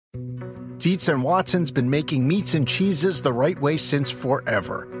Dietz and Watson's been making meats and cheeses the right way since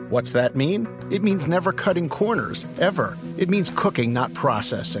forever. What's that mean? It means never cutting corners, ever. It means cooking, not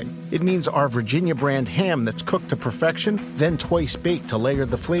processing. It means our Virginia brand ham that's cooked to perfection, then twice baked to layer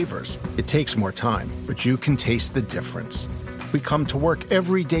the flavors. It takes more time, but you can taste the difference. We come to work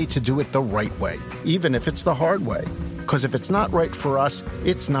every day to do it the right way, even if it's the hard way. Because if it's not right for us,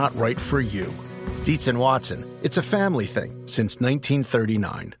 it's not right for you. Dietz and Watson, it's a family thing since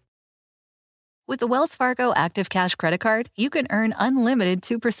 1939. With the Wells Fargo Active Cash Credit Card, you can earn unlimited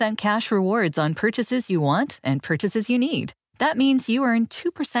 2% cash rewards on purchases you want and purchases you need. That means you earn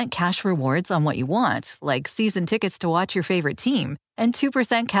 2% cash rewards on what you want, like season tickets to watch your favorite team, and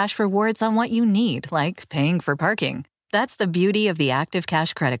 2% cash rewards on what you need, like paying for parking. That's the beauty of the Active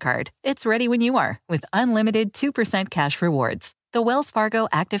Cash Credit Card. It's ready when you are, with unlimited 2% cash rewards. The Wells Fargo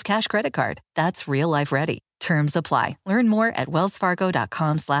Active Cash Credit Card. That's real life ready. Terms apply. Learn more at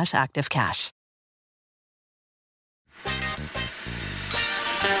wellsfargo.com/activecash.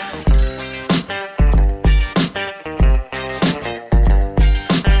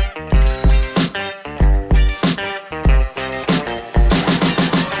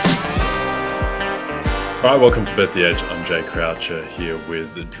 All right, welcome to Bet the Edge. I'm Jay Croucher here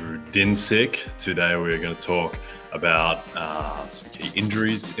with Drew Dinsick. Today we're going to talk about some key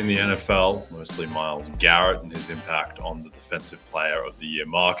injuries in the NFL, mostly Myles Garrett and his impact on the Defensive Player of the Year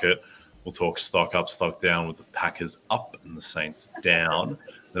market. We'll talk stock up, stock down with the Packers up and the Saints down.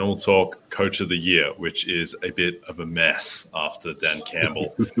 Then we'll talk Coach of the Year, which is a bit of a mess after Dan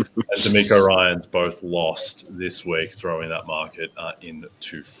Campbell and D'Amico Ryans both lost this week, throwing that market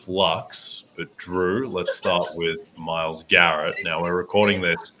into flux. But Drew, let's start with Myles Garrett. Now, we're recording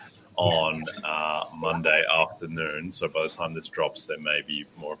this on Monday afternoon, so by the time this drops, there may be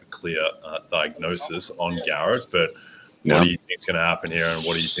more of a clear diagnosis on Garrett. But what do you think is going to happen here, and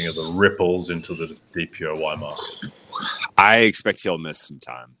what do you think of the ripples into the DPOY market? I expect he'll miss some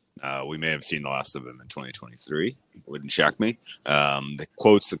time. We may have seen the last of him in 2023. It wouldn't shock me. The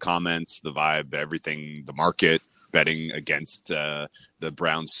quotes, the comments, the vibe, everything, the market betting against the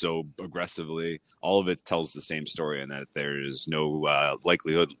Browns so aggressively, all of it tells the same story, and that there is no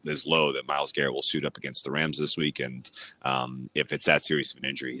likelihood is low that Myles Garrett will suit up against the Rams this week. And if it's that serious of an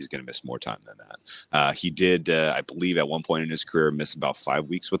injury, he's going to miss more time than that. He did, I believe, at one point in his career, miss about 5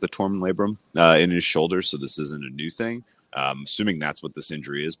 weeks with a torn labrum in his shoulder. So this isn't a new thing. Assuming that's what this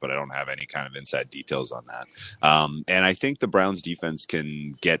injury is, but I don't have any kind of inside details on that. And I think the Browns defense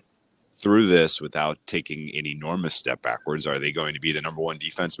can get through this without taking an enormous step backwards. Are they going to be the number one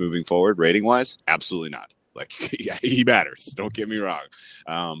defense moving forward rating wise? Absolutely not. Like, yeah, he matters. Don't get me wrong.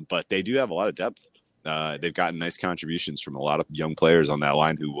 But they do have a lot of depth. They've gotten nice contributions from a lot of young players on that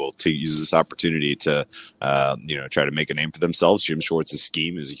line who will use this opportunity to, try to make a name for themselves. Jim Schwartz's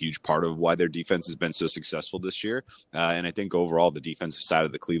scheme is a huge part of why their defense has been so successful this year. And I think overall the defensive side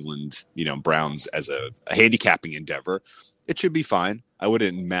of the Cleveland, Browns as a handicapping endeavor, it should be fine. I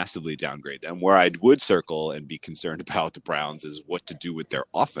wouldn't massively downgrade them. Where I would circle and be concerned about the Browns is what to do with their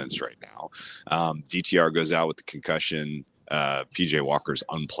offense right now. DTR goes out with the concussion. PJ Walker's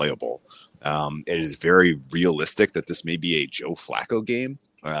unplayable. It is very realistic that this may be a Joe Flacco game.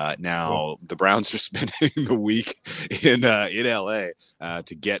 The Browns are spending the week in LA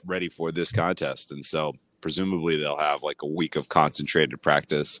to get ready for this contest. And so presumably they'll have like a week of concentrated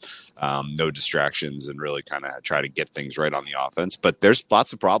practice, no distractions, and really kind of try to get things right on the offense. But there's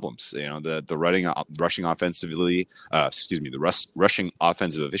lots of problems. The rushing offensively, the rushing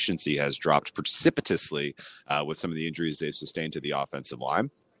offensive efficiency has dropped precipitously with some of the injuries they've sustained to the offensive line.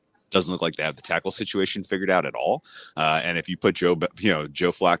 Doesn't look like they have the tackle situation figured out at all. And if you put Joe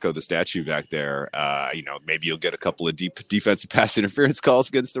Flacco, the statue back there, maybe you'll get a couple of deep defensive pass interference calls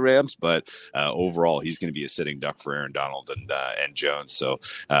against the Rams. But overall, he's going to be a sitting duck for Aaron Donald and Jones. So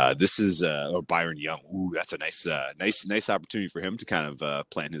this is or Byron Young. Ooh, that's a nice opportunity for him to kind of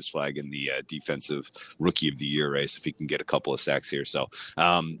plant his flag in the defensive rookie of the year race if he can get a couple of sacks here. So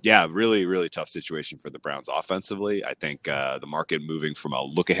really, really tough situation for the Browns offensively. I think the market moving from a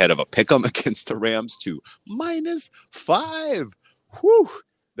look ahead of a pick 'em against the Rams to -5. Whew,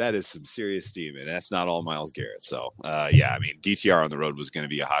 that is some serious steam, and that's not all Myles Garrett. So, DTR on the road was going to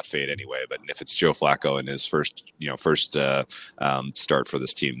be a hot fade anyway. But if it's Joe Flacco in his first start for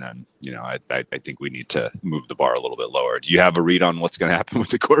this team, then I think we need to move the bar a little bit lower. Do you have a read on what's going to happen with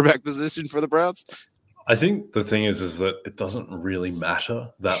the quarterback position for the Browns? I think the thing is that it doesn't really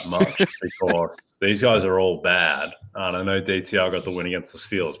matter that much because these guys are all bad. And I know DTR got the win against the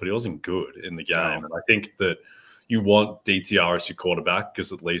Steelers, but he wasn't good in the game. No. And I think that you want DTR as your quarterback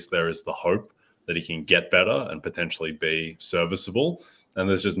because at least there is the hope that he can get better and potentially be serviceable. And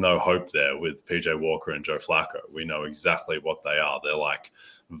there's just no hope there with PJ Walker and Joe Flacco. We know exactly what they are. They're like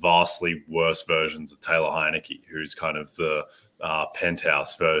vastly worse versions of Taylor Heineke, who's kind of the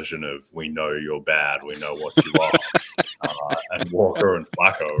penthouse version of we know you're bad, we know what you are. And Walker and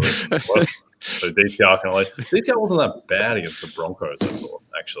Flacco are even worse. So DTR DTR wasn't that bad against the Broncos, I thought,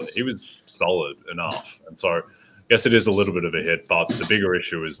 actually. He was solid enough. And so I guess it is a little bit of a hit, but the bigger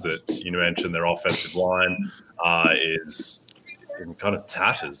issue is that you mentioned their offensive line is in kind of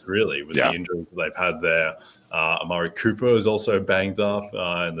tatters, really, with the injuries that they've had there. Amari Cooper is also banged up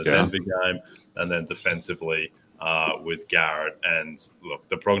in the Denver game. And then defensively with Garrett. And look,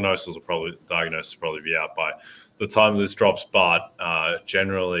 the diagnosis will probably be out by the time this drops. But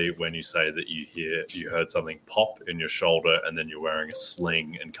generally, when you say that you heard something pop in your shoulder and then you're wearing a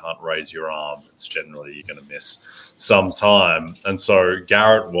sling and can't raise your arm, it's generally you're going to miss some time. And so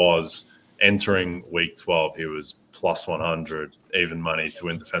Garrett was entering week 12. He was plus 100 even money to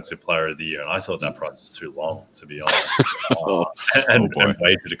win Defensive Player of the Year, and I thought that price was too long, to be honest, and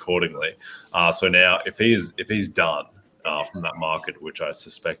weighted accordingly. So now, if he's done from that market, which I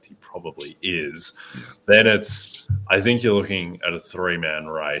suspect he probably is, then I think you're looking at a 3-man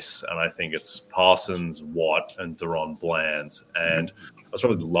race, and I think it's Parsons, Watt, and Deron Bland, and I was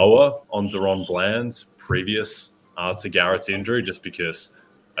probably lower on Deron Bland previous to Garrett's injury, just because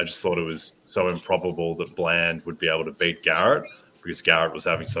I just thought it was so improbable that Bland would be able to beat Garrett, because Garrett was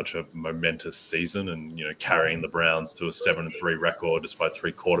having such a momentous season and, carrying the Browns to a 7-3 record despite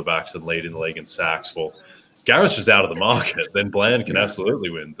 3 quarterbacks and leading the league in sacks. Well, if Garrett's just out of the market, then Bland can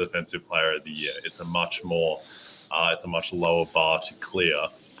absolutely win Defensive Player of the Year. It's a much lower bar to clear.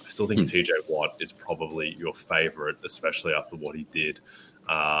 I still think TJ Watt is probably your favorite, especially after what he did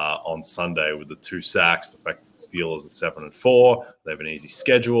on Sunday with the 2 sacks. The fact that the Steelers are 7-4, they have an easy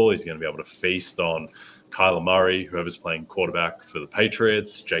schedule. He's going to be able to feast on Kyler Murray, whoever's playing quarterback for the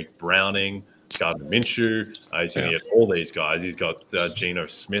Patriots, Jake Browning, Gardner Minshew. He's going to get all these guys. He's got Geno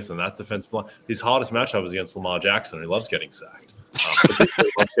Smith and that defensive line. His hardest matchup was against Lamar Jackson, who loves getting sacked.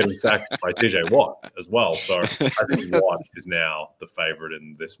 He loves getting sacked by TJ Watt as well. So I think Watt is now the favorite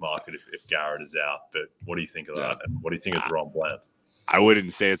in this market if Garrett is out. But what do you think of that? And what do you think of Deron Bland? I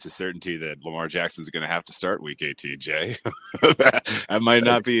wouldn't say it's a certainty that Lamar Jackson's going to have to start Week 18, Jay. That might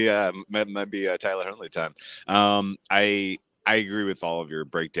not be Tyler Huntley time. I agree with all of your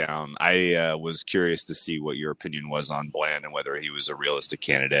breakdown. I was curious to see what your opinion was on Bland and whether he was a realistic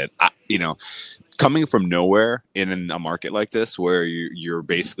candidate. Coming from nowhere in a market like this, where you're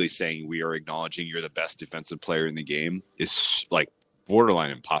basically saying we are acknowledging you're the best defensive player in the game, is like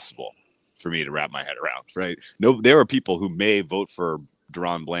borderline impossible for me to wrap my head around, right? No, there are people who may vote for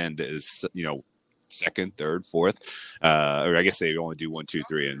Deron Bland as, second, third, fourth, or I guess they only do 1, 2,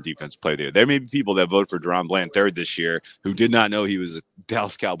 3 in defense play there. There may be people that vote for Deron Bland third this year who did not know he was a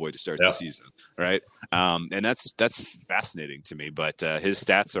Dallas Cowboy to start the season, right? And that's fascinating to me. But his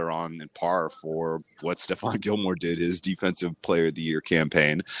stats are on par for what Stephon Gilmore did, his Defensive Player of the Year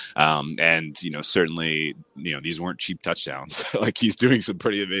campaign. And certainly, these weren't cheap touchdowns. Like, he's doing some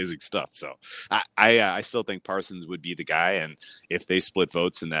pretty amazing stuff. So I still think Parsons would be the guy. And if they split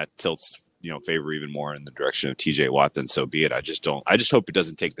votes and that tilts favor even more in the direction of TJ Watt, then so be it. I just hope it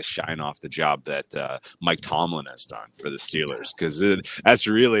doesn't take the shine off the job that Mike Tomlin has done for the Steelers, because that's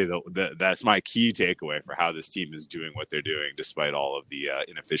really that's my key takeaway for how this team is doing what they're doing, despite all of the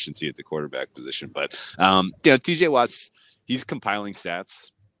inefficiency at the quarterback position. But TJ Watt's, he's compiling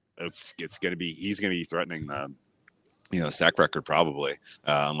stats. He's going to be threatening the sack record probably,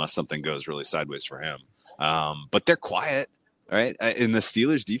 unless something goes really sideways for him. But they're quiet. Right. And the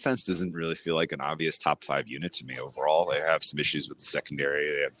Steelers defense doesn't really feel like an obvious top 5 unit to me overall. They have some issues with the secondary.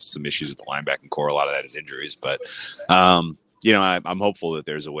 They have some issues with the linebacking core. A lot of that is injuries. But, I'm hopeful that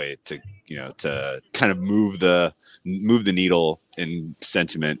there's a way to kind of move the needle in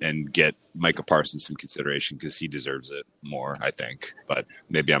sentiment and get Micah Parsons some consideration, because he deserves it more, I think. But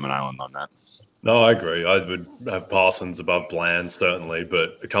maybe I'm an island on that. No, I agree. I would have Parsons above Bland, certainly,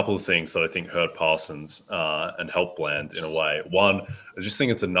 but a couple of things that I think hurt Parsons and helped Bland in a way. One, I just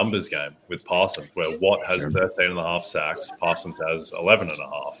think it's a numbers game with Parsons, where Watt has 13.5 sacks, Parsons has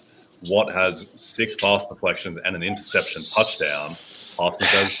 11.5. Watt has 6 pass deflections and an interception touchdown.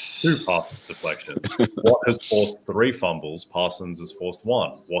 Parsons has 2 pass deflections. Watt has forced 3 fumbles. Parsons has forced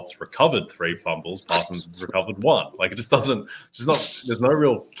 1. Watt's recovered 3 fumbles. Parsons has recovered 1. Like, it just doesn't. There's no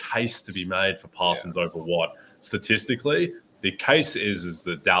real case to be made for Parsons over Watt. Statistically, the case is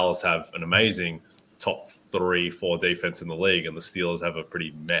that Dallas have an amazing top 3-4 defense in the league, and the Steelers have a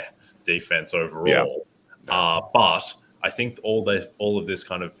pretty meh defense overall. But I think all of this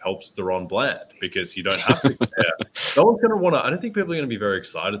kind of helps Deron Bland because you don't have to compare. No one's going to want to. I don't think people are going to be very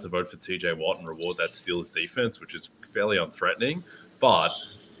excited to vote for TJ Watt and reward that Steelers defense, which is fairly unthreatening. But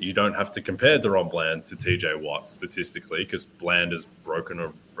you don't have to compare Deron Bland to TJ Watt statistically because Bland has broken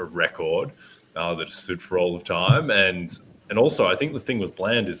a record that stood for all of time. And also, I think the thing with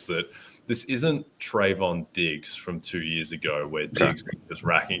Bland is that this isn't Trayvon Diggs from 2 years ago where Diggs was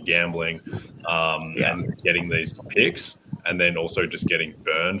racking gambling and getting these picks and then also just getting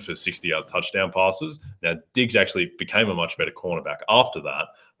burned for 60-yard touchdown passes. Now, Diggs actually became a much better cornerback after that,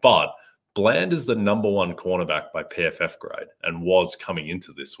 but Bland is the number one cornerback by PFF grade and was coming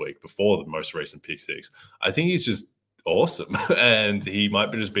into this week before the most recent pick six. I think he's just awesome, and he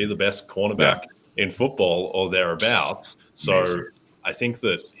might just be the best cornerback in football or thereabouts. So amazing. I think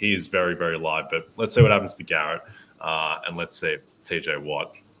that he is very, very live. But let's see what happens to Garrett, and let's see if TJ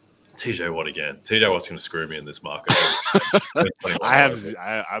Watt again. TJ Watt's going to screw me in this market.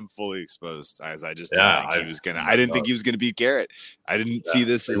 I'm fully exposed, as I just didn't think he was going to. I didn't think he was going to beat Garrett. I didn't see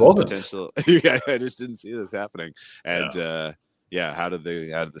this as a potential. I just didn't see this happening. And how did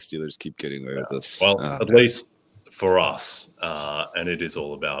the Steelers keep getting away with this? Well, at least for us, and it is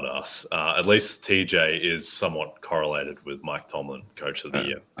all about us. At least TJ is somewhat correlated with Mike Tomlin, Coach of the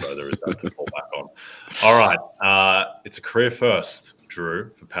Year. So there is that to fall back on. All right, it's a career first,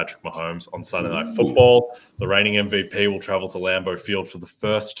 Drew, for Patrick Mahomes on Sunday Night Football. The reigning MVP will travel to Lambeau Field for the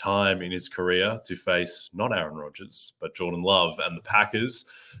first time in his career to face not Aaron Rodgers, but Jordan Love and the Packers.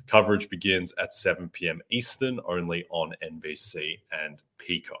 Coverage begins at 7 p.m. Eastern, only on NBC and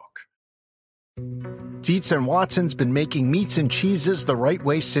Peacock. Dietz and Watson's been making meats and cheeses the right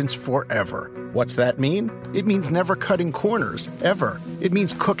way since forever. What's that mean? It means never cutting corners, ever. It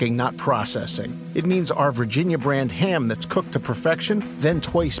means cooking, not processing. It means our Virginia brand ham that's cooked to perfection, then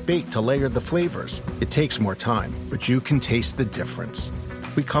twice baked to layer the flavors. It takes more time, but you can taste the difference.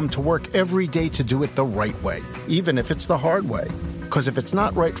 We come to work every day to do it the right way, even if it's the hard way. Because if it's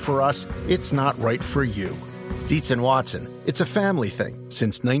not right for us, it's not right for you. Dietz and Watson, it's a family thing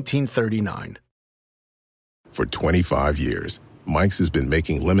since 1939. For 25 years, Mike's has been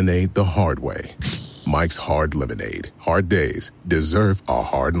making lemonade the hard way. Mike's Hard Lemonade. Hard days deserve a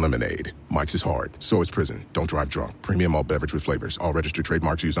hard lemonade. Mike's is hard, so is prison. Don't drive drunk. Premium malt beverage with flavors. All registered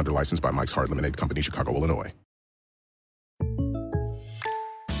trademarks used under license by Mike's Hard Lemonade Company, Chicago, Illinois.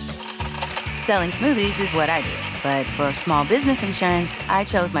 Selling smoothies is what I do. But for small business insurance, I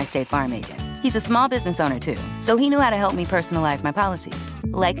chose my State Farm agent. He's a small business owner, too, so he knew how to help me personalize my policies.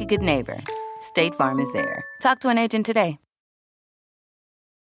 Like a good neighbor, State Farm is there. Talk to an agent today.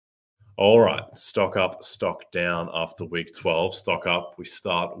 All right, stock up, stock down after week 12. Stock up, we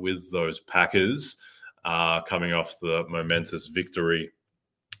start with those Packers coming off the momentous victory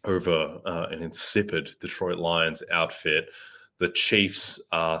over an insipid Detroit Lions outfit. The Chiefs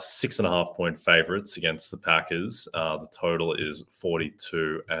are 6.5-point favorites against the Packers. The total is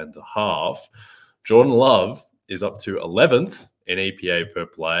 42.5. Jordan Love is up to 11th in EPA per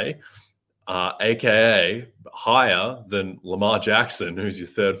play, aka higher than Lamar Jackson, who's your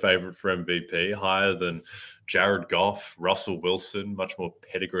third favorite for MVP, higher than Jared Goff, Russell Wilson, much more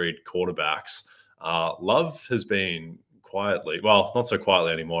pedigreed quarterbacks. Love has been quietly, well, not so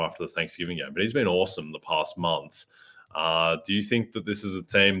quietly anymore after the Thanksgiving game, but he's been awesome the past month. Do you think that this is a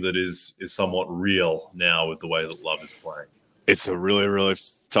team that is somewhat real now with the way that Love is playing? It's a really, really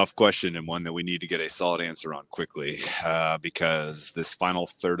tough question, and one that we need to get a solid answer on quickly, because this final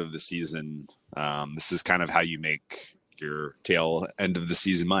third of the season, this is kind of how you make your tail end of the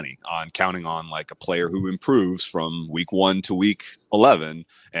season money, on counting on like a player who improves from week 1 to week 11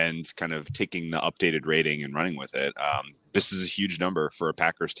 and kind of taking the updated rating and running with it. This is a huge number for a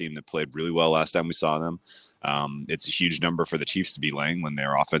Packers team that played really well last time we saw them. It's a huge number for the Chiefs to be laying when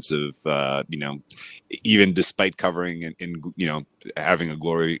their offensive, even despite covering and having a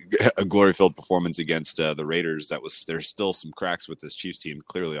glory-filled performance against the Raiders, there's still some cracks with this Chiefs team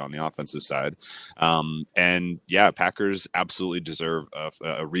clearly on the offensive side. Packers absolutely deserve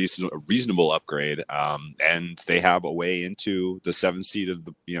a reasonable upgrade, and they have a way into the 7th seed of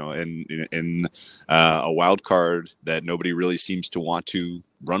the in a wild card that nobody really seems to want to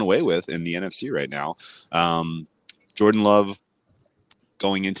run away with in the NFC right now. Jordan Love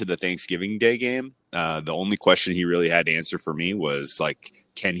going into the Thanksgiving Day game, the only question he really had to answer for me was like,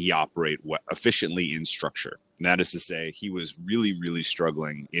 can he operate efficiently in structure? And that is to say, he was really, really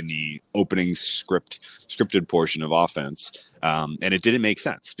struggling in the opening scripted portion of offense. And it didn't make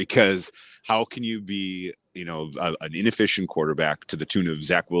sense because how can you be, an inefficient quarterback to the tune of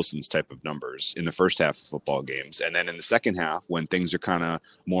Zach Wilson's type of numbers in the first half of football games, and then in the second half, when things are kind of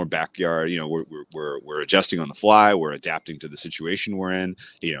more backyard, we're adjusting on the fly, we're adapting to the situation we're in.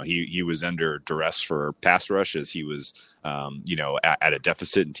 He was under duress for pass rush as he was, at a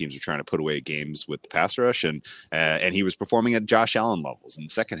deficit, and teams are trying to put away games with the pass rush, and he was performing at Josh Allen levels in the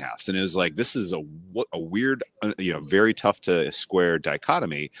second half. And it was like, this is a weird, very tough to square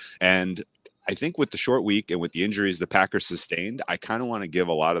dichotomy. And I think with the short week and with the injuries the Packers sustained, I kind of want to give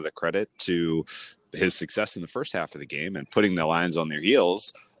a lot of the credit to his success in the first half of the game and putting the Lions on their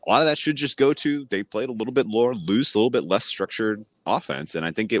heels. A lot of that should just go to, they played a little bit more loose, a little bit less structured offense, and I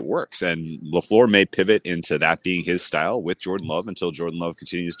think it works. And LaFleur may pivot into that being his style with Jordan Love until Jordan Love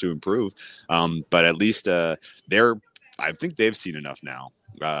continues to improve. But at least I think they've seen enough now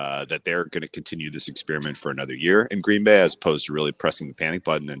that they're going to continue this experiment for another year in Green Bay, as opposed to really pressing the panic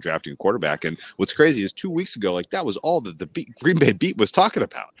button and drafting a quarterback. And what's crazy is 2 weeks ago, like, that was all that the Green Bay beat was talking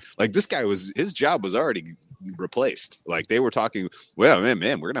about. Like, this guy his job was already replaced. Like, they were talking, well,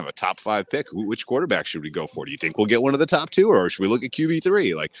 man, we're gonna have a top 5 pick. Which quarterback should we go for? Do you think we'll get one of the top 2, or should we look at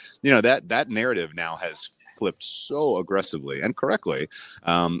QB3? Like, that narrative now has flipped so aggressively and correctly.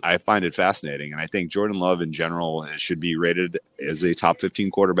 I find it fascinating, and I think Jordan Love in general should be rated as a top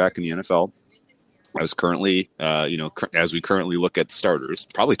 15 quarterback in the NFL. As currently, as we currently look at starters,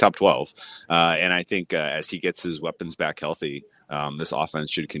 probably top 12. And I think as he gets his weapons back healthy, this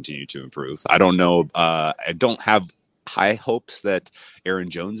offense should continue to improve. I don't know. I don't have high hopes that Aaron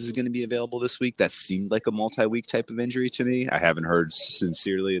Jones is going to be available this week. That seemed like a multi-week type of injury to me. I haven't heard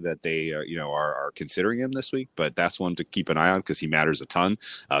sincerely that they are considering him this week, but that's one to keep an eye on because he matters a ton.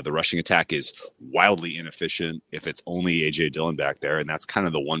 The rushing attack is wildly inefficient if it's only AJ Dillon back there, and that's kind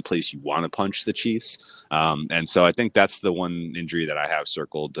of the one place you want to punch the Chiefs. And so I think that's the one injury that I have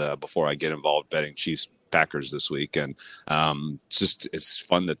circled before I get involved betting Chiefs Packers this week. And it's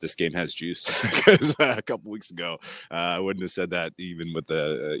fun that this game has juice, because a couple weeks ago I wouldn't have said that even with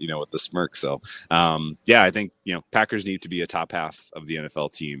the with the smirk. So I think Packers need to be a top half of the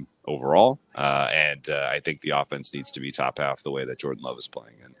NFL team overall, and I think the offense needs to be top half the way that Jordan Love is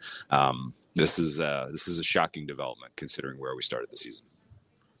playing. And this is a shocking development considering where we started the season.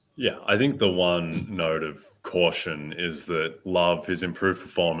 Yeah, I think the one note of caution is that Love, his improved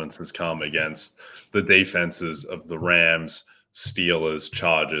performance has come against the defenses of the Rams, Steelers,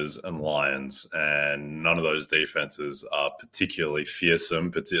 Chargers, and Lions. And none of those defenses are particularly fearsome.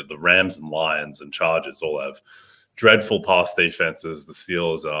 But the Rams and Lions and Chargers all have dreadful pass defenses. The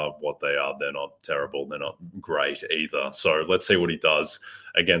Steelers are what they are. They're not terrible. They're not great either. So let's see what he does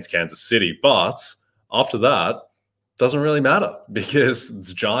against Kansas City. But after that, doesn't really matter, because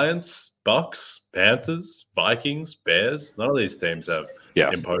it's Giants, Bucks, Panthers, Vikings, Bears. None of these teams have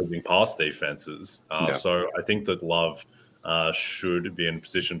imposing pass defenses. So I think that Love should be in a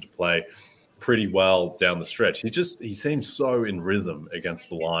position to play pretty well down the stretch. He seemed so in rhythm against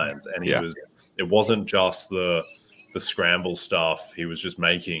the Lions, and it wasn't just the scramble stuff. He was just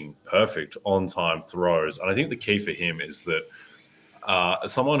making perfect on-time throws. And I think the key for him is that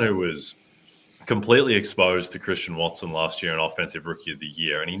as someone who was completely exposed to Christian Watson last year in Offensive Rookie of the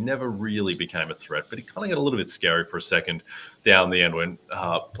Year, and he never really became a threat, but he kind of got a little bit scary for a second down the end when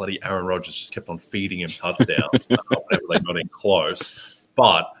bloody Aaron Rodgers just kept on feeding him touchdowns whenever they got in close.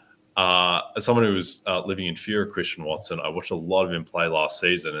 But as someone who was living in fear of Christian Watson, I watched a lot of him play last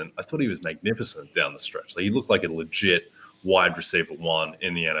season, and I thought he was magnificent down the stretch. Like, he looked like a legit wide receiver 1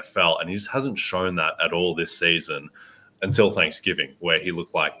 in the NFL, and he just hasn't shown that at all this season until Thanksgiving, where he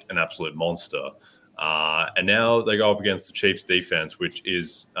looked like an absolute monster. And now they go up against the Chiefs defense, which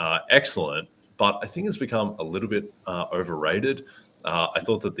is excellent, but I think it's become a little bit overrated. I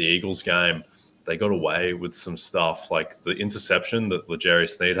thought that the Eagles game, they got away with some stuff, like the interception that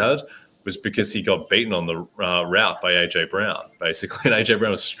L'Jarius Sneed had was because he got beaten on the route by A.J. Brown, basically. And A.J.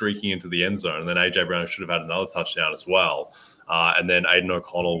 Brown was streaking into the end zone, and then A.J. Brown should have had another touchdown as well. And then Aiden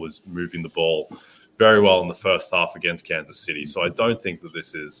O'Connell was moving the ball very well in the first half against Kansas City. So I don't think that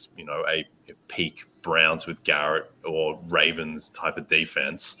this is, a peak Browns with Garrett or Ravens type of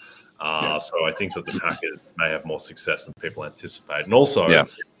defense. So I think that the Packers may have more success than people anticipate. And also,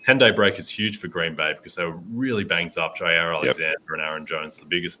 10-day break is huge for Green Bay because they were really banged up. J.R. Alexander and Aaron Jones, the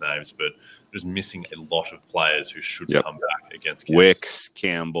biggest names, but just missing a lot of players who should come back against Kansas. Wicks,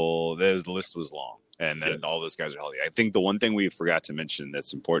 Campbell, the list was long. And then all those guys are healthy. I think the one thing we forgot to mention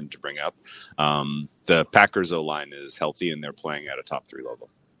that's important to bring up, the Packers O-line is healthy and they're playing at a top 3 level.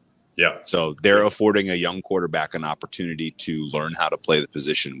 Yeah. So they're affording a young quarterback an opportunity to learn how to play the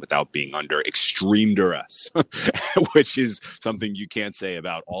position without being under extreme duress, which is something you can't say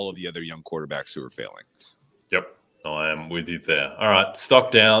about all of the other young quarterbacks who are failing. Yep. I am with you there. All right.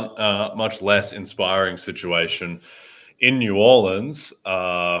 Stock down, much less inspiring situation in New Orleans,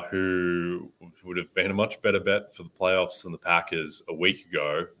 who would have been a much better bet for the playoffs than the Packers a week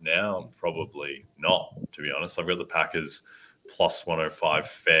ago. Now, probably not, to be honest. I've got the Packers plus 105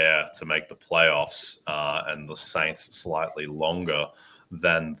 fair to make the playoffs, and the Saints slightly longer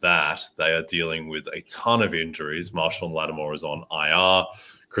than that. They are dealing with a ton of injuries. Marshall Lattimore is on IR.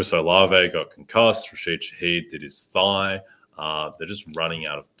 Chris Olave got concussed. Rashid Shaheed did his thigh. They're just running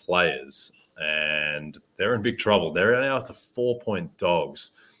out of players, and they're in big trouble. They're now to 4-point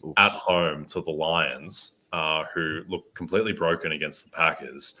dogs at home to the Lions, who look completely broken against the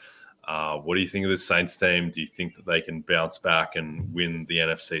Packers. What do you think of this Saints team? Do you think that they can bounce back and win the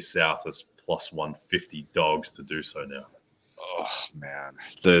NFC South as plus 150 dogs to do so now? Oh man,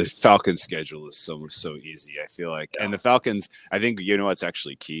 the Falcons' schedule is so easy. I feel like, and the Falcons, I think what's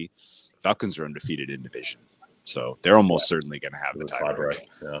actually key. Falcons are undefeated in division, so they're almost certainly going to have the tiebreak.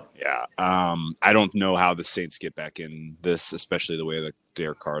 Yeah. I don't know how the Saints get back in this, especially the way that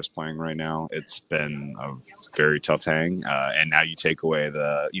Derek Carr is playing right now. It's been a very tough hang, and now you take away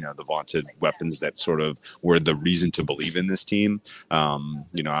the vaunted weapons that sort of were the reason to believe in this team.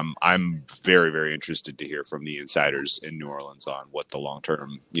 I'm very, very interested to hear from the insiders in New Orleans on what the long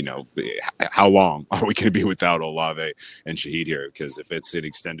term, how long are we going to be without Olave and Shaheed here? Because if it's an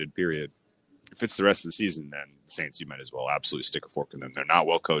extended period, if it's the rest of the season, then the Saints, you might as well absolutely stick a fork in them. They're not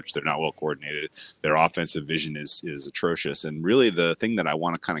well coached. They're not well coordinated. Their offensive vision is atrocious. And really the thing that I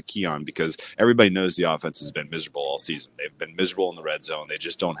want to kind of key on, because everybody knows the offense has been miserable all season. They've been miserable in the red zone. They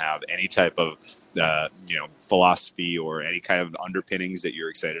just don't have any type of, philosophy or any kind of underpinnings that you're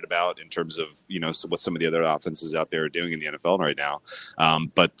excited about in terms of, what some of the other offenses out there are doing in the NFL right now.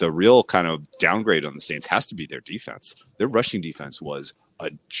 But the real kind of downgrade on the Saints has to be their defense. Their rushing defense was a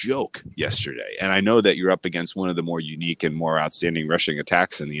joke yesterday. And I know that you're up against one of the more unique and more outstanding rushing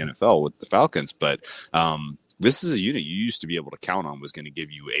attacks in the NFL with the Falcons, but this is a unit you used to be able to count on was going to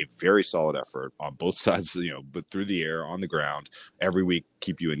give you a very solid effort on both sides, but through the air, on the ground, every week,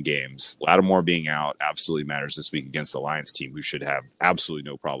 keep you in games. Lattimore being out absolutely matters this week against the Lions team, who should have absolutely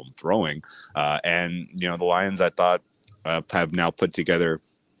no problem throwing. The Lions, I thought, have now put together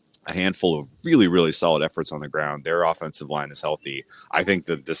a handful of really, really solid efforts on the ground. Their offensive line is healthy. I think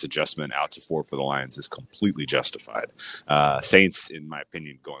that this adjustment out to 4 for the Lions is completely justified. Saints, in my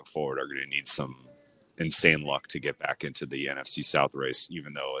opinion, going forward, are going to need some insane luck to get back into the NFC South race,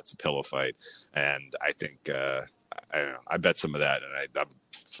 even though it's a pillow fight. And I think I bet some of that, and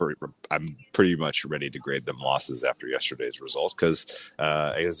I'm pretty much ready to grade them losses after yesterday's result because,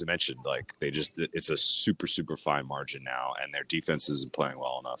 as I mentioned, it's a super, super fine margin now, and their defense isn't playing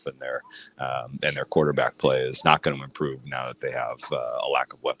well enough, and their quarterback play is not going to improve now that they have a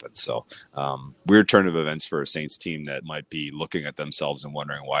lack of weapons. So, weird turn of events for a Saints team that might be looking at themselves and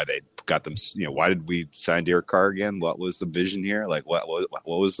wondering why they got them. Why did we sign Derek Carr again? What was the vision here? What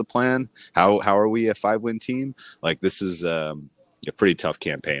was the plan? How are we a 5-win team? This is a pretty tough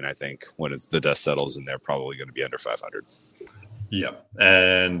campaign, I think, when the dust settles, and they're probably going to be under 500. Yeah,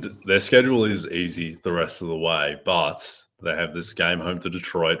 and their schedule is easy the rest of the way, but they have this game home to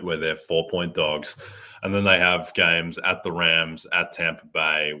Detroit where they're 4-point dogs, and then they have games at the Rams, at Tampa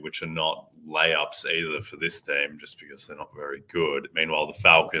Bay, which are not layups either for this team just because they're not very good. Meanwhile, the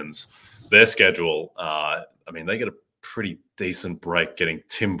Falcons, their schedule, they get a pretty decent break getting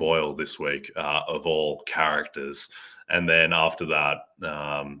Tim Boyle this week, of all characters. And then after that,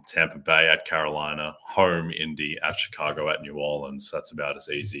 Tampa Bay at Carolina, home Indy, at Chicago, at New Orleans. That's about as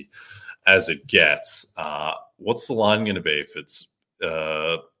easy as it gets. What's the line going to be if it's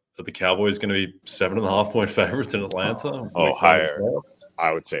are the Cowboys going to be 7.5-point favorites in Atlanta? Higher.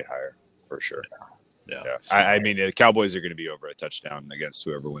 I would say higher for sure. Yeah. The Cowboys are going to be over a touchdown against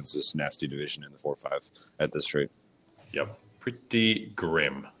whoever wins this nasty division in the 4-5 at this rate. Yep. Pretty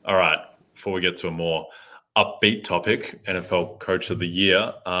grim. All right. Before we get to a more upbeat topic, NFL Coach of the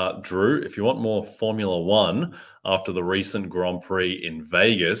Year. Drew, if you want more Formula One after the recent Grand Prix in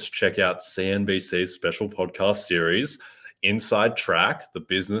Vegas, check out CNBC's special podcast series, Inside Track, the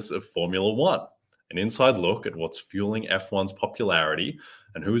Business of Formula One. An inside look at what's fueling F1's popularity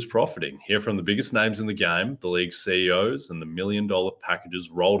and who is profiting. Hear from the biggest names in the game, the league's CEOs, and the million-dollar packages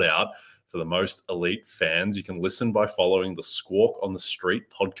rolled out for the most elite fans. You can listen by following the Squawk on the Street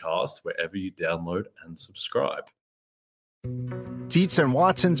podcast wherever you download and subscribe. Dietz and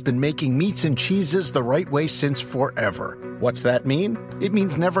Watson's been making meats and cheeses the right way since forever. What's that mean? It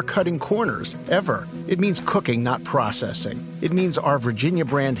means never cutting corners, ever. It means cooking, not processing. It means our Virginia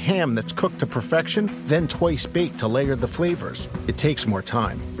brand ham that's cooked to perfection, then twice baked to layer the flavors. It takes more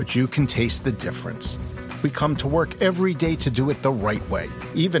time, but you can taste the difference. We come to work every day to do it the right way,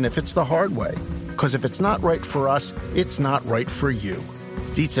 even if it's the hard way. Because if it's not right for us, it's not right for you.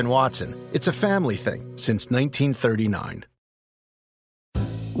 Dietz and Watson, it's a family thing since 1939.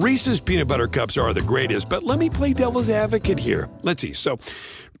 Reese's peanut butter cups are the greatest, but let me play devil's advocate here. Let's see. So,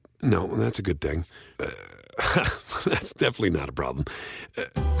 no, that's a good thing. That's definitely not a problem.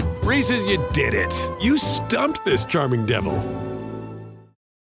 Reese's, you did it. You stumped this charming devil.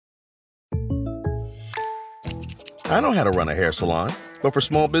 I know how to run a hair salon, but for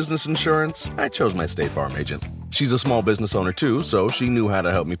small business insurance, I chose my State Farm agent. She's a small business owner too, so she knew how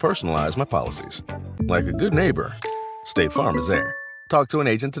to help me personalize my policies. Like a good neighbor, State Farm is there. Talk to an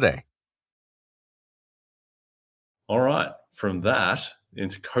agent today. All right. From that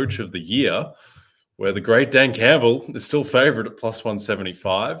into Coach of the Year, where the great Dan Campbell is still favourite at plus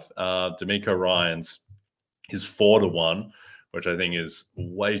 175. D'Amico Ryans is 4-1, which I think is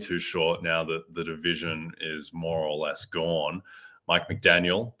way too short now that the division is more or less gone. Mike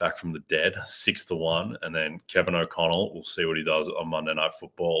McDaniel, back from the dead, 6-1. And then Kevin O'Connell, we'll see what he does on Monday Night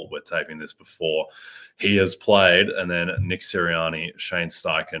Football. We're taping this before he has played. And then Nick Sirianni, Shane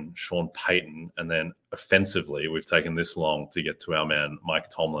Steichen, Sean Payton. And then offensively, we've taken this long to get to our man Mike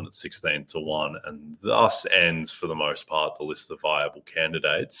Tomlin at 16-1. And thus ends, for the most part, the list of viable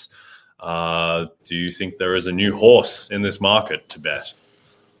candidates. Do you think there is a new horse in this market to bet?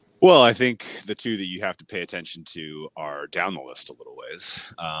 Well, I think the two that you have to pay attention to are down the list a little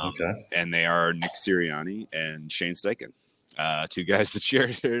ways. Okay. And they are Nick Sirianni and Shane Steichen, two guys that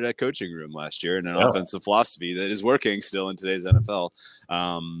shared that coaching room last year and an offensive philosophy that is working still in today's NFL.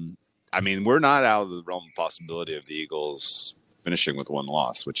 I mean, we're not out of the realm of possibility of the Eagles finishing with one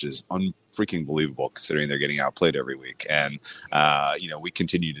loss, which is unfreaking believable considering they're getting outplayed every week. And, we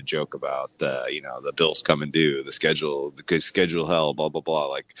continue to joke about, the Bills come and do the good schedule hell, blah, blah, blah.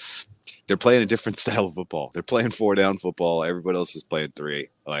 Like, they're playing a different style of football. They're playing 4-down football. Everybody else is playing 3.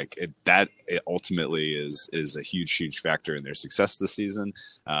 Like it ultimately is a huge factor in their success this season.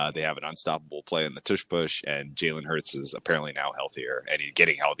 They have an unstoppable play in the tush push, and Jalen Hurts is apparently now healthier, and he's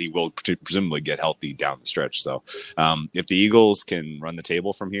getting healthy. Will presumably get healthy down the stretch. So if the Eagles can run the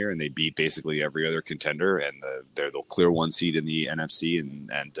table from here and they beat basically every other contender, and they're the clear 1 seed in the NFC,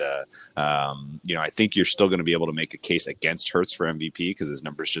 and I think you're still going to be able to make a case against Hurts for MVP because his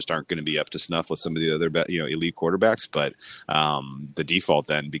numbers just aren't going to be up to snuff with some of the other elite quarterbacks. But the default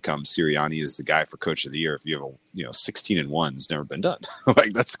then becomes Sirianni is the guy for Coach of the Year if you have a 16-1 has never been done.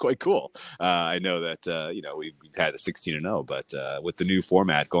 Like that's quite cool. I know that we've had a 16-0, but with the new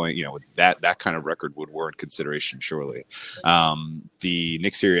format going, with that kind of record would warrant consideration surely. The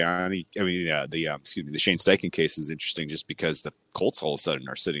Nick Sirianni, the Shane Steichen case is interesting just because the Colts all of a sudden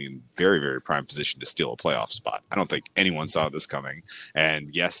are sitting in very, very prime position to steal a playoff spot. I don't think anyone saw this coming. And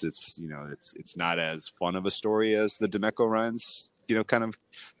yes, it's not as fun of a story as the D'Amico Ryans, kind of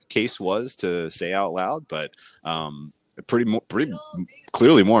case was to say out loud, but pretty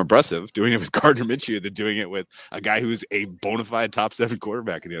clearly more impressive doing it with Gardner Minshew than doing it with a guy who's a bona fide top 7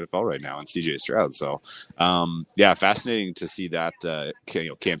 quarterback in the NFL right now, and CJ Stroud. So, fascinating to see that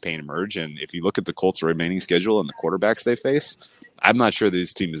campaign emerge. And if you look at the Colts' remaining schedule and the quarterbacks they face, I'm not sure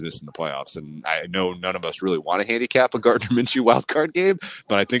this team is missing the playoffs. And I know none of us really want to handicap a Gardner Minshew wildcard game,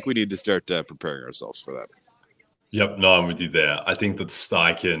 but I think we need to start preparing ourselves for that. Yep, no, I'm with you there. I think that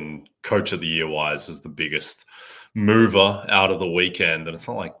Steichen, Coach of the Year-wise, is the biggest mover out of the weekend. And it's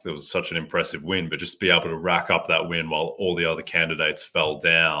not like there was such an impressive win, but just to be able to rack up that win while all the other candidates fell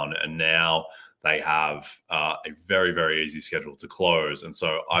down. And now they have a very, very easy schedule to close. And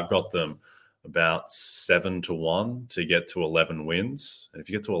so I've got them about 7-1 to get to 11 wins. And if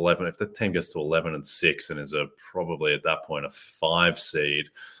you get to 11, if that team gets to 11-6 and is probably at that point a 5 seed,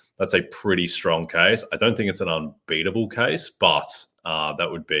 that's a pretty strong case. I don't think it's an unbeatable case, but that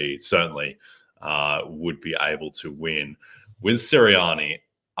would be certainly would be able to win. With Sirianni,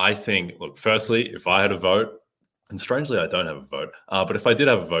 I think, look, firstly, if I had a vote, and strangely I don't have a vote, but if I did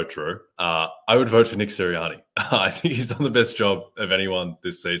have a vote, Drew, I would vote for Nick Sirianni. I think he's done the best job of anyone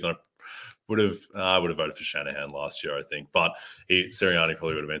this season. I would have voted for Shanahan last year, I think, but Sirianni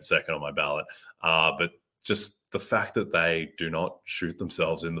probably would have been second on my ballot. But just the fact that they do not shoot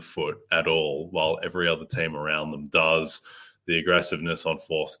themselves in the foot at all while every other team around them does, the aggressiveness on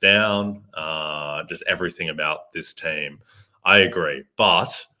 4th down, just everything about this team, I agree.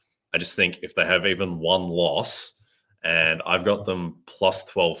 But I just think if they have even one loss and I've got them plus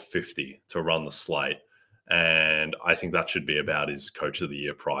 1250 to run the slate. And I think that should be about his coach of the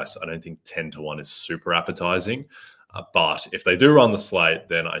year price. I don't think 10 to 1 is super appetizing. But if they do run the slate,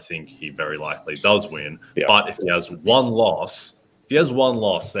 then I think he very likely does win. Yeah. But if he has one loss,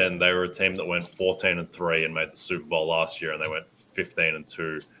 then they were a team that went 14-3 and made the Super Bowl last year, and they went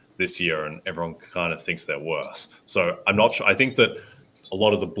 15-2 this year, and everyone kind of thinks they're worse. So I'm not sure. I think that a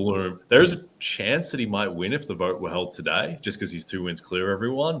lot of the bloom, there is a chance that he might win if the vote were held today, just because he's 2 wins clear of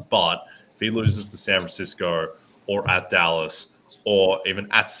everyone. But if he loses to San Francisco or at Dallas, or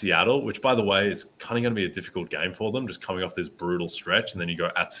even at Seattle, which, by the way, is kind of going to be a difficult game for them, just coming off this brutal stretch. And then you go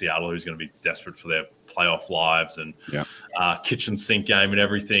at Seattle, who's going to be desperate for their playoff lives and kitchen sink game and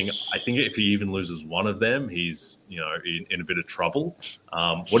everything. I think if he even loses one of them, he's in a bit of trouble.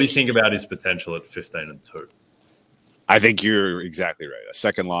 What do you think about his potential at 15-2? I think you're exactly right. A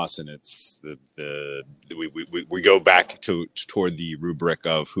second loss, and it's we go back toward the rubric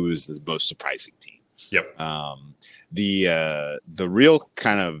of who is the most surprising team. Yep. The real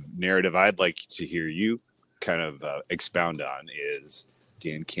kind of narrative I'd like to hear you kind of expound on is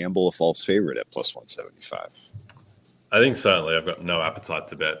Dan Campbell a false favorite at plus 175. I think certainly I've got no appetite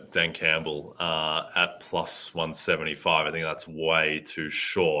to bet Dan Campbell at plus 175. I think that's way too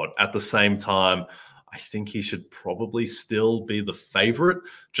short. At the same time, I think he should probably still be the favorite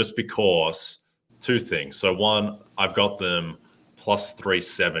just because two things. So one, I've got them plus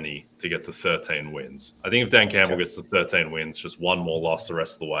 370 to get to 13 wins. I think if Dan Campbell gets to 13 wins, just one more loss the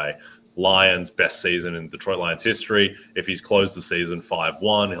rest of the way. Lions, best season in Detroit Lions history. If he's closed the season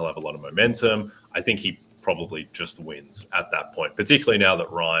 5-1, he'll have a lot of momentum. I think he probably just wins at that point, particularly now that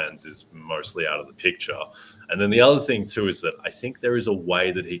Ryans is mostly out of the picture. And then the other thing too is that I think there is a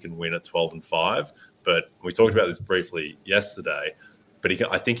way that he can win at 12-5, but we talked about this briefly yesterday, but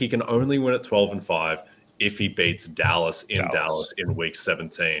I think he can only win at 12-5 if he beats Dallas in week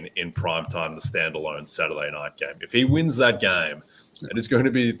 17 in primetime, the standalone Saturday night game. If he wins that game, it is going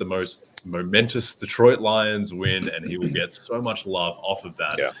to be the most momentous Detroit Lions win, and he will get so much love off of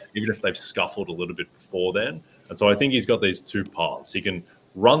that, even if they've scuffled a little bit before then. And so I think he's got these two paths. He can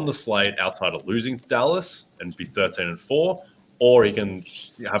run the slate outside of losing to Dallas and be 13-4, or he can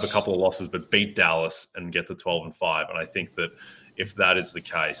have a couple of losses but beat Dallas and get to 12-5. And I think that if that is the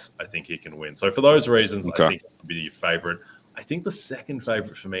case, I think he can win. So for those reasons, I think he can be your favorite. I think the second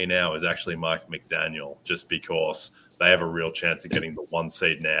favorite for me now is actually Mike McDaniel, just because they have a real chance of getting the 1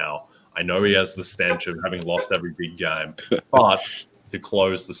 seed now. I know he has the stench of having lost every big game, but to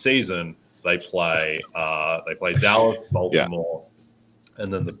close the season, they play Dallas, Baltimore,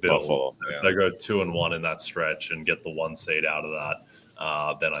 and then the Bills. They go 2-1 in that stretch and get the 1 seed out of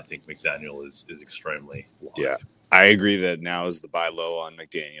that. Then I think McDaniel is extremely live. Yeah. I agree that now is the buy low on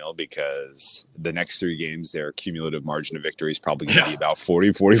McDaniel because the next 3 games, their cumulative margin of victory is probably going to be about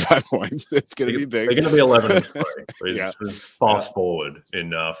 40, 45 points. It's going to be big. They're going to be 11-3. Fast forward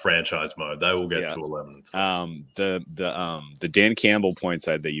in franchise mode, they will get to 11-3. The Dan Campbell point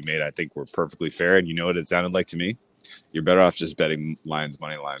side that you made, I think, were perfectly fair. And you know what it sounded like to me? You're better off just betting Lions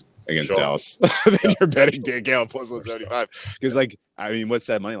money line against Dallas than you're betting Dan Campbell plus 175. Because, what's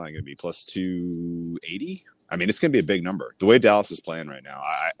that money line going to be? Plus 280? I mean, it's going to be a big number. The way Dallas is playing right now,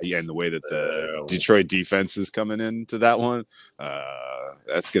 and the way that the Detroit defense is coming into that one,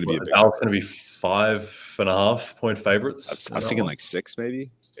 that's going to be a big Dallas going to be 5.5 point favorites. I was thinking like 6,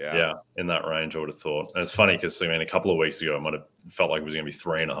 maybe. Yeah, in that range, I would have thought. And it's funny because, a couple of weeks ago, I might have felt like it was going to be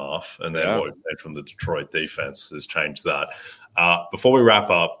 3.5. And then what we said from the Detroit defense has changed that. Before we wrap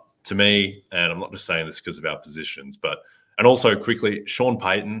up, to me, and I'm not just saying this because of our positions, and also quickly, Sean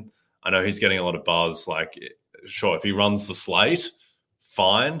Payton, I know he's getting a lot of buzz. Sure, if he runs the slate,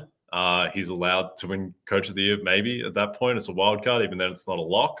 fine. He's allowed to win Coach of the Year. Maybe at that point, it's a wild card. Even then, it's not a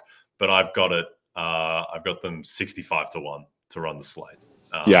lock. But I've got it. I've got them 65-1 to run the slate.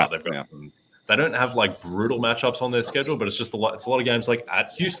 They don't have brutal matchups on their schedule, but it's just a lot. It's a lot of games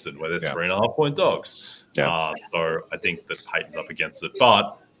at Houston where they're 3.5 point dogs. So I think that Peyton's up against it.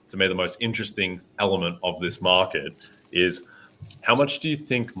 But to me, the most interesting element of this market is how much do you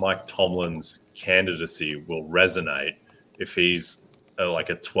think Mike Tomlin's candidacy will resonate if he's a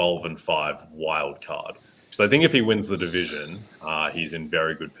 12-5 wild card? Because I think if he wins the division, he's in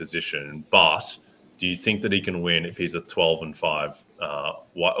very good position. But do you think that he can win if he's a 12-5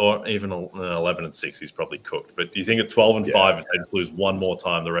 or even an 11-6? He's probably cooked. But do you think at 12-5, if they just lose one more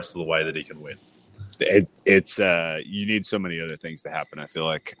time the rest of the way, that he can win? It's you need so many other things to happen. I feel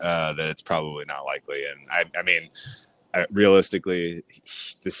like that it's probably not likely. And realistically,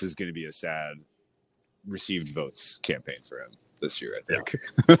 this is going to be a sad received votes campaign for him. this year, I think.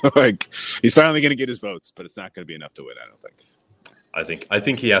 Like, he's finally going to get his votes, but it's not going to be enough to win, I don't think. I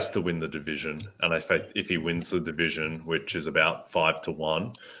think he has to win the division, and if he wins the division, which is about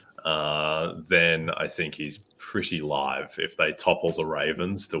 5-1, then I think he's pretty live if they topple the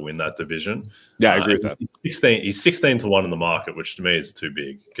Ravens to win that division. Yeah, I agree with that. He's 16-1 in the market, which to me is too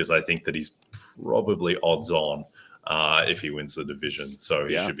big because I think that he's probably odds on if he wins the division. So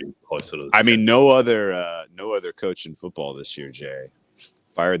he should be closer to. I mean, no other coach in football this year, Jay,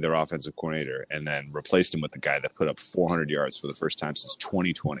 fired their offensive coordinator and then replaced him with the guy that put up 400 yards for the first time since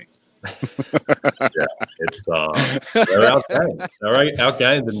 2020. It's they're outgained. They're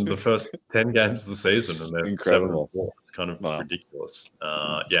outgained in the first 10 games of the season, and they're incredible. 7-4. It's kind of ridiculous.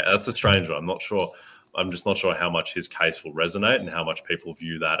 That's a strange one. I'm just not sure how much his case will resonate and how much people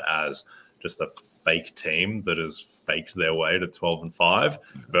view that as just a fake team that has faked their way to 12-5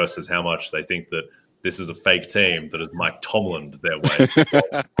 versus how much they think that this is a fake team that has Mike Tomlin their way to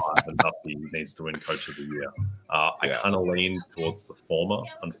 12-5 and Duffy needs to win Coach of the Year. I kind of lean towards the former,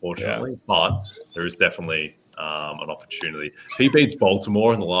 unfortunately, but there is definitely an opportunity. If he beats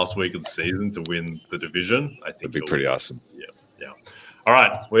Baltimore in the last week of the season to win the division, I think it'd be pretty awesome. Yeah. All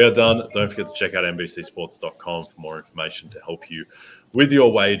right, we are done. Don't forget to check out NBCsports.com for more information to help you with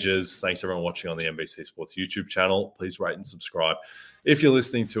your wagers. Thanks everyone watching on the NBC Sports YouTube channel. Please rate and subscribe if you're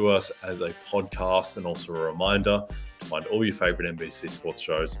listening to us as a podcast, and also a reminder to find all your favorite NBC Sports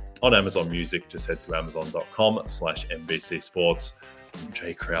shows on Amazon Music. Just head to amazon.com/NBC Sports. I'm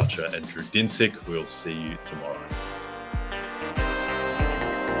Jay Croucher and Drew Dinsick. We'll see you tomorrow.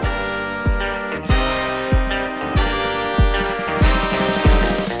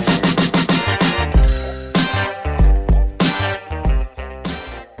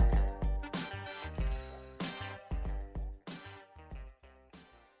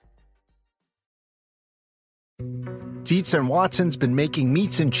 Dietz & Watson's been making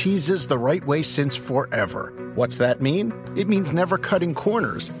meats and cheeses the right way since forever. What's that mean? It means never cutting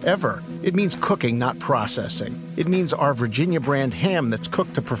corners, ever. It means cooking, not processing. It means our Virginia brand ham that's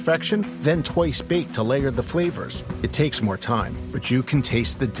cooked to perfection, then twice baked to layer the flavors. It takes more time, but you can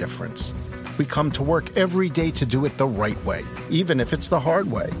taste the difference. We come to work every day to do it the right way, even if it's the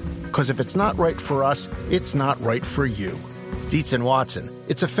hard way. Because if it's not right for us, it's not right for you. Dietz & Watson,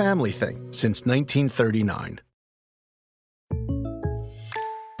 it's a family thing since 1939.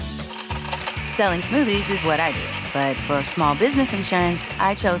 Selling smoothies is what I do. But for small business insurance,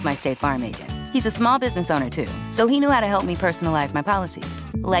 I chose my State Farm agent. He's a small business owner, too, so he knew how to help me personalize my policies.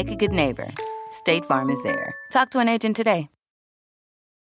 Like a good neighbor, State Farm is there. Talk to an agent today.